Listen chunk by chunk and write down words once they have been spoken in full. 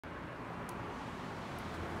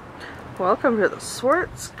Welcome to the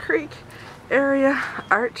Swartz Creek Area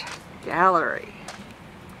Art Gallery.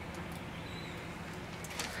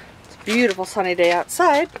 It's a beautiful sunny day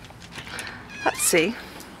outside. Let's see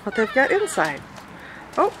what they've got inside.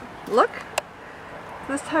 Oh, look!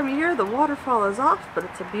 This time of year the waterfall is off, but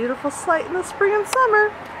it's a beautiful sight in the spring and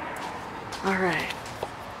summer. Alright,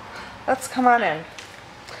 let's come on in.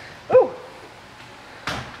 Ooh!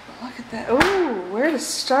 Look at that. Ooh, where to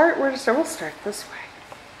start? We'll start this way.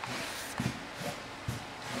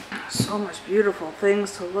 So much beautiful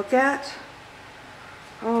things to look at.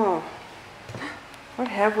 Oh, what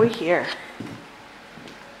have we here?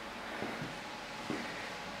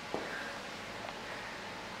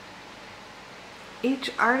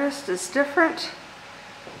 Each artist is different,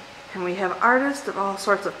 and we have artists of all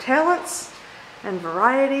sorts of talents and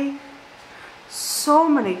variety. So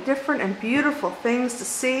many different and beautiful things to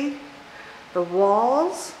see. The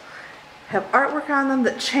walls have artwork on them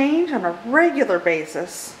that change on a regular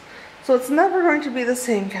basis. So it's never going to be the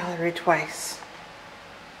same gallery twice.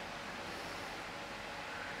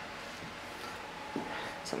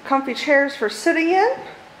 Some comfy chairs for sitting in.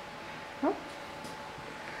 Oh.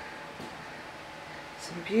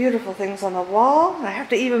 Some beautiful things on the wall. I have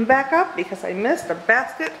to even back up because I missed a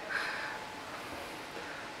basket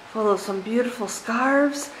full of some beautiful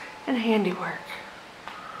scarves and handiwork.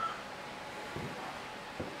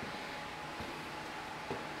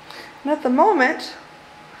 And at the moment,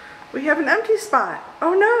 we have an empty spot.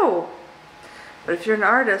 Oh no! But if you're an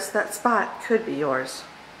artist, that spot could be yours.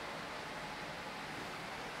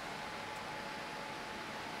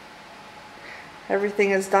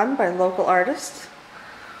 Everything is done by local artists.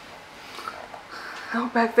 Oh,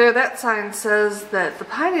 back there, that sign says that the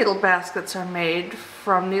pine needle baskets are made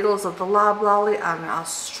from needles of the loblolly on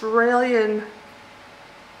Australian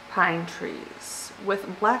pine trees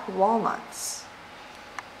with black walnuts.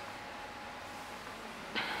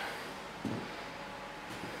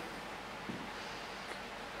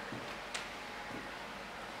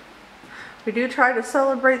 We do try to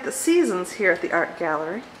celebrate the seasons here at the art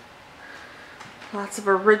gallery. Lots of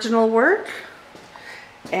original work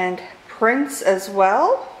and prints as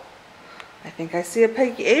well. I think I see a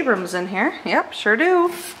Peggy Abrams in here. Yep, sure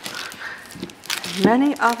do.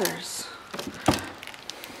 Many others.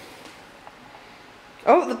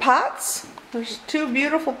 Oh, the pots. There's two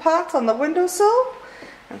beautiful pots on the windowsill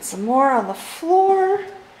and some more on the floor.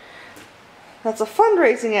 That's a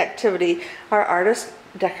fundraising activity. Our artist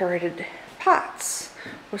decorated pots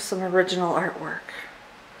with some original artwork.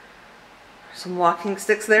 Some walking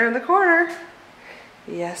sticks there in the corner.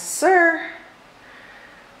 Yes, sir.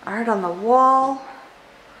 Art on the wall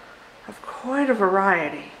of quite a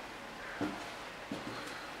variety.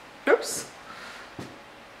 Oops.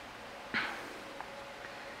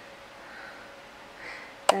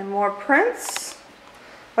 And more prints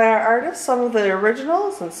by our artists, some of the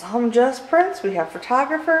originals and some just prints. We have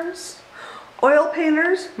photographers, oil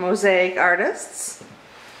painters, mosaic artists,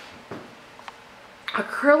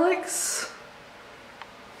 acrylics.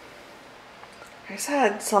 Like I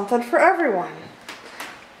said, something for everyone.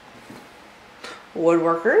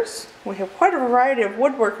 Woodworkers. We have quite a variety of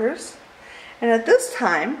woodworkers. And at this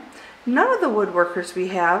time, none of the woodworkers we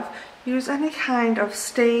have use any kind of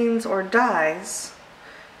stains or dyes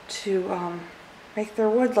to make their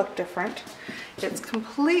wood look different. It's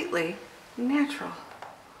completely natural.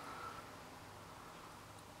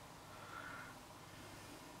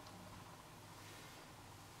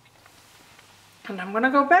 And I'm going to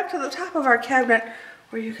go back to the top of our cabinet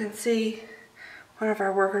where you can see one of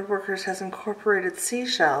our workers has incorporated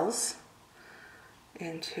seashells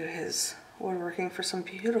into his woodworking for some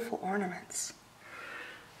beautiful ornaments.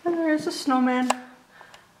 And there is a snowman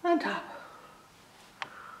on top.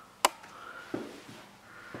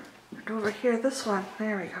 And over here, this one,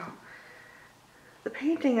 there we go. The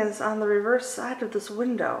painting is on the reverse side of this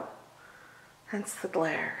window, hence the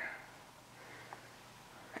glare.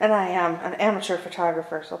 And I am an amateur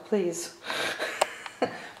photographer, so please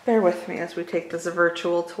bear with me as we take this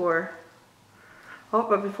virtual tour. Oh,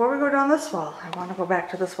 but before we go down this wall, I want to go back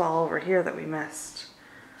to this wall over here that we missed.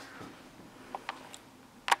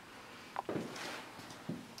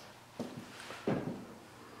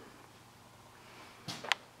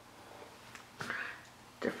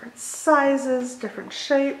 Different sizes, different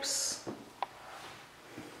shapes,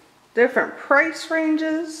 different price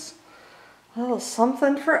ranges. A little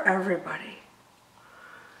something for everybody.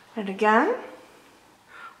 And again,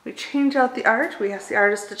 we change out the art. We ask the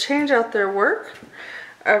artists to change out their work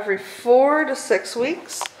every 4 to 6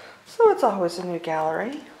 weeks. So it's always a new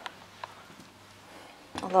gallery.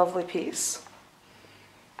 A lovely piece.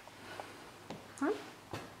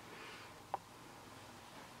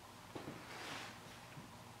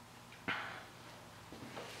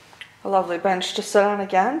 lovely bench to sit on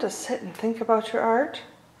again, to sit and think about your art.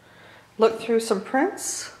 Look through some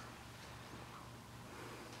prints.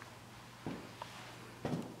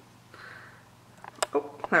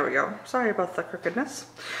 Oh, there we go. Sorry about the crookedness.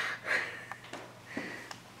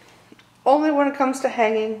 Only when it comes to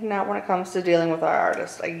hanging, not when it comes to dealing with our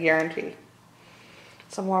artist, I guarantee.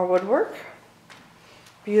 Some more woodwork.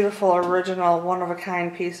 Beautiful, original,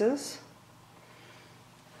 one-of-a-kind pieces.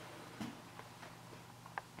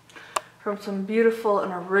 From some beautiful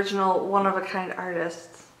and original, one-of-a-kind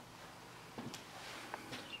artists.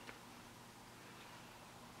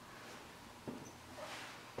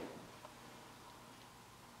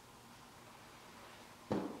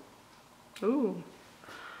 Ooh.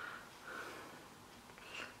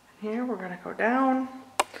 Here we're going to go down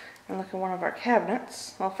and look at one of our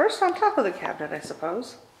cabinets. Well, first on top of the cabinet, I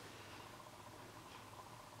suppose.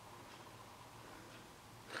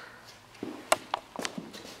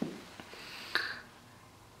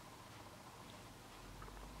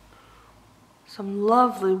 Some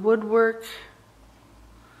lovely woodwork.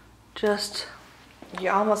 Just, you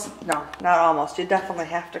almost, no, not almost, you definitely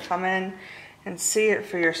have to come in and see it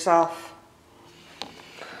for yourself.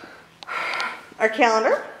 Our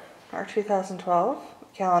calendar, our 2012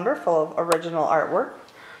 calendar full of original artwork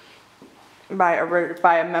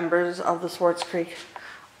by members of the Swartz Creek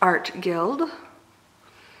Art Guild.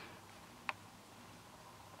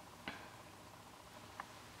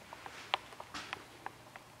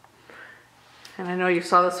 And I know you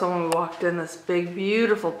saw this one when we walked in, this big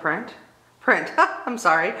beautiful print, I'm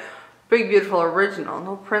sorry, big beautiful original.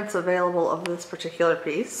 No prints available of this particular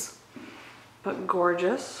piece, but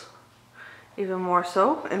gorgeous. Even more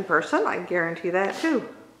so in person, I guarantee that too.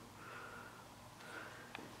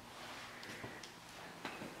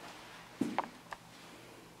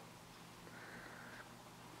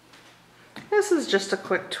 This is just a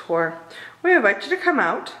quick tour. We invite you to come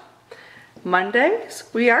out. Mondays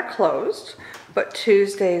we are closed, but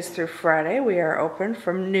Tuesdays through Friday we are open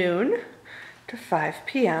from noon to 5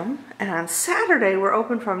 p.m. and on Saturday we're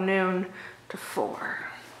open from noon to 4.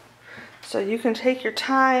 So you can take your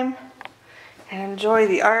time and enjoy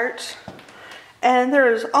the art. And there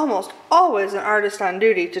is almost always an artist on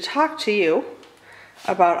duty to talk to you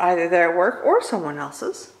about either their work or someone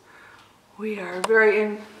else's. We are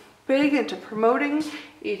very big into promoting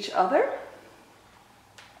each other.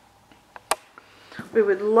 We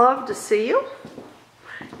would love to see you,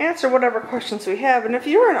 answer whatever questions we have, and if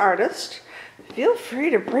you're an artist, feel free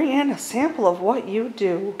to bring in a sample of what you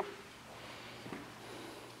do.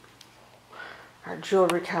 Our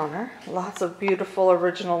jewelry counter, lots of beautiful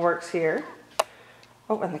original works here.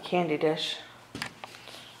 Oh, and the candy dish,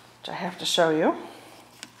 which I have to show you.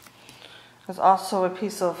 There's also a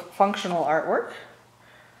piece of functional artwork,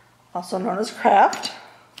 also known as craft.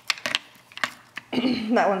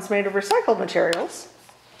 That one's made of recycled materials.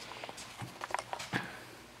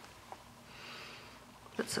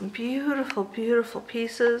 But some beautiful, beautiful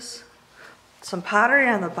pieces. Some pottery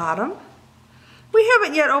on the bottom. We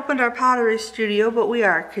haven't yet opened our pottery studio, but we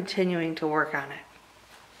are continuing to work on it.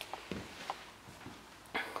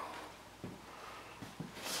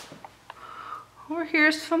 Over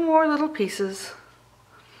here's some more little pieces.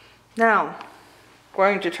 Now,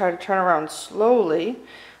 going to try to turn around slowly.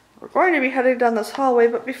 We're going to be heading down this hallway,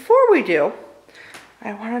 but before we do,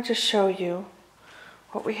 I wanted to show you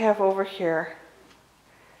what we have over here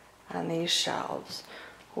on these shelves.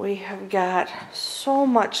 We have got so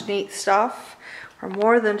much neat stuff. For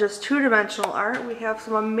more than just two-dimensional art, we have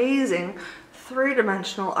some amazing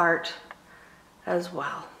three-dimensional art as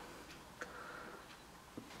well.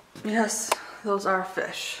 Yes, those are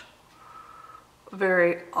fish.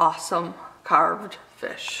 Very awesome carved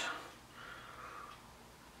fish.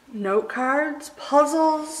 Note cards,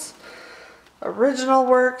 puzzles, original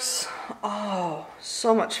works. Oh,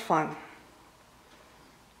 so much fun.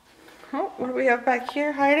 Oh, what do we have back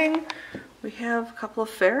here hiding? We have a couple of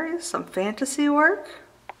fairies, some fantasy work.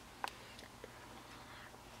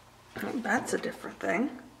 Oh, that's a different thing.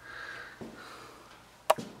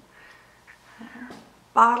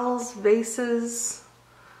 Bottles, vases,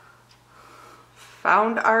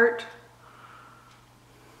 found art,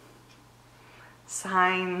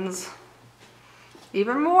 signs,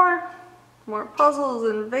 even more puzzles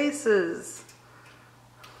and vases,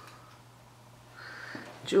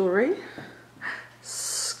 jewelry,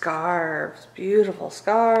 scarves, beautiful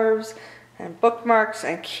scarves, and bookmarks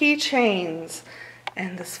and keychains,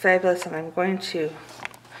 and this fabulous, and I'm going to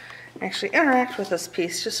actually interact with this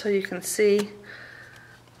piece just so you can see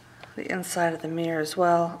the inside of the mirror as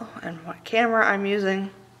well. Oh, and what camera I'm using,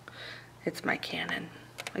 it's my Canon.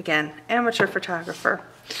 Again, amateur photographer.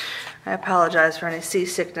 I apologize for any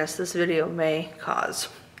seasickness this video may cause.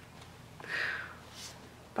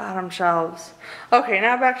 Bottom shelves. Okay,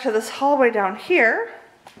 now back to this hallway down here.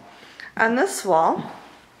 On this wall,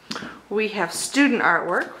 we have student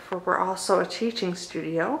artwork, for we're also a teaching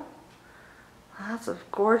studio. Lots of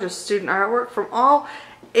gorgeous student artwork from all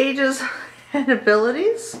ages and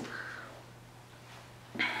abilities.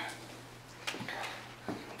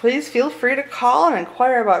 Please feel free to call and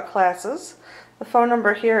inquire about classes. The phone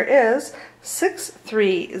number here is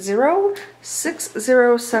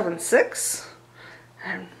 630-6076.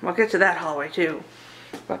 And we'll get to that hallway too.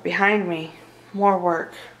 But behind me, more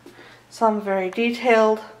work. Some very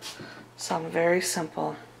detailed, some very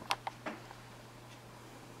simple.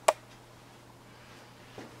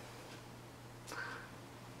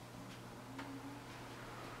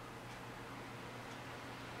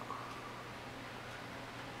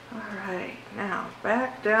 Alright, now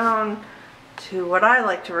back down to what I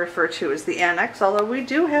like to refer to as the annex, although we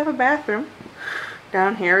do have a bathroom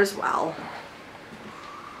down here as well.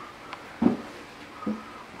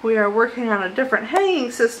 We are working on a different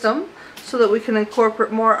hanging system so that we can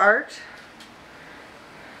incorporate more art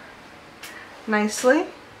nicely.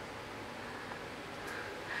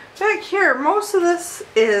 Back here, most of this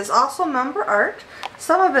is also member art.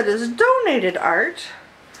 Some of it is donated art.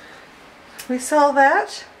 We sell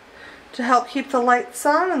that to help keep the lights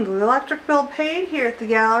on and the electric bill paid here at the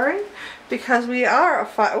gallery, because we are a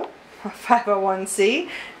 501c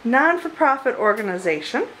non-for-profit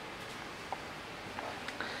organization.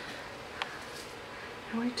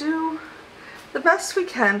 And we do the best we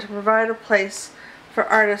can to provide a place for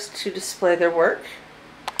artists to display their work,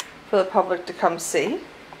 for the public to come see,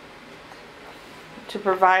 to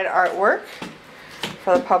provide artwork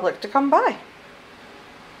for the public to come by.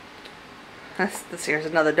 This here's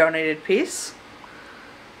another donated piece.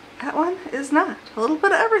 That one is not. A little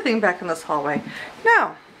bit of everything back in this hallway.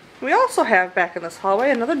 Now, we also have back in this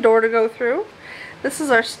hallway another door to go through. This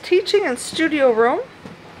is our teaching and studio room.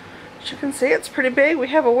 As you can see, it's pretty big. We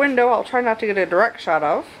have a window I'll try not to get a direct shot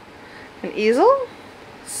of. An easel,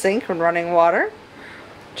 sink and running water,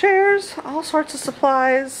 chairs, all sorts of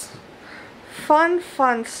supplies, fun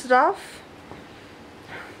stuff,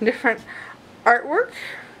 different artwork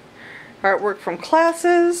from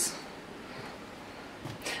classes.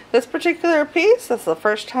 This particular piece, that's the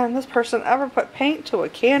first time this person ever put paint to a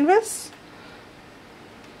canvas.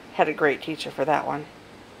 Had a great teacher for that one.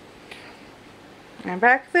 And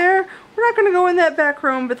back there, we're not going to go in that back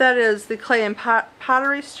room, but that is the clay and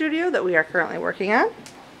pottery studio that we are currently working on.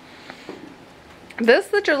 This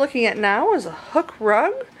that you're looking at now is a hook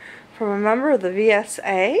rug from a member of the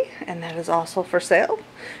VSA, and that is also for sale.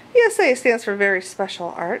 VSA stands for Very Special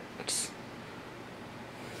Arts.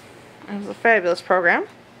 It was a fabulous program.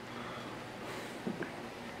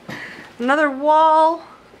 Another wall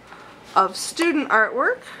of student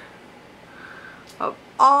artwork of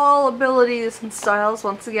all abilities and styles.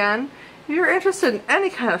 Once again, if you're interested in any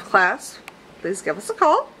kind of class, please give us a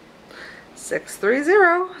call,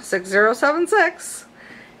 630-6076,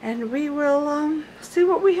 and we will see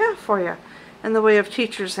what we have for you in the way of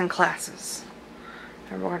teachers and classes.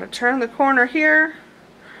 And we're going to turn the corner here,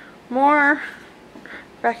 more,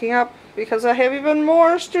 backing up because I have even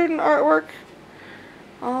more student artwork,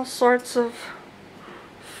 all sorts of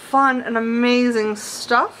fun and amazing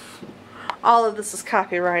stuff. All of this is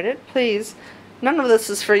copyrighted. Please, none of this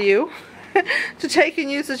is for you to take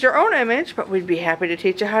and use as your own image, but we'd be happy to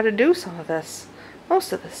teach you how to do some of this,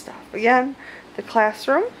 most of this stuff. Again, the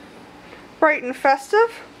classroom, bright and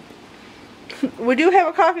festive. We do have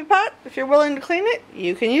a coffee pot. If you're willing to clean it,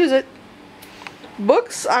 you can use it.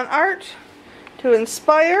 Books on art to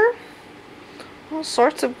inspire. All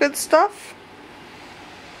sorts of good stuff.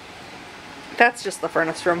 That's just the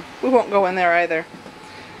furnace room. We won't go in there either.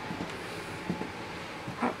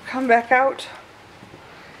 Come back out,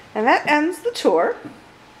 and that ends the tour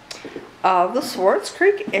of the Swartz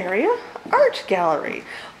Creek Area Art Gallery,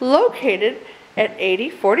 located at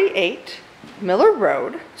 8048 Miller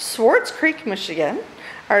Road, Swartz Creek, Michigan.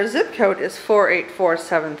 Our zip code is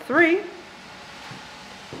 48473,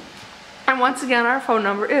 and once again our phone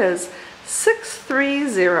number is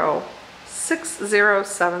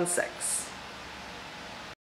 630-6076.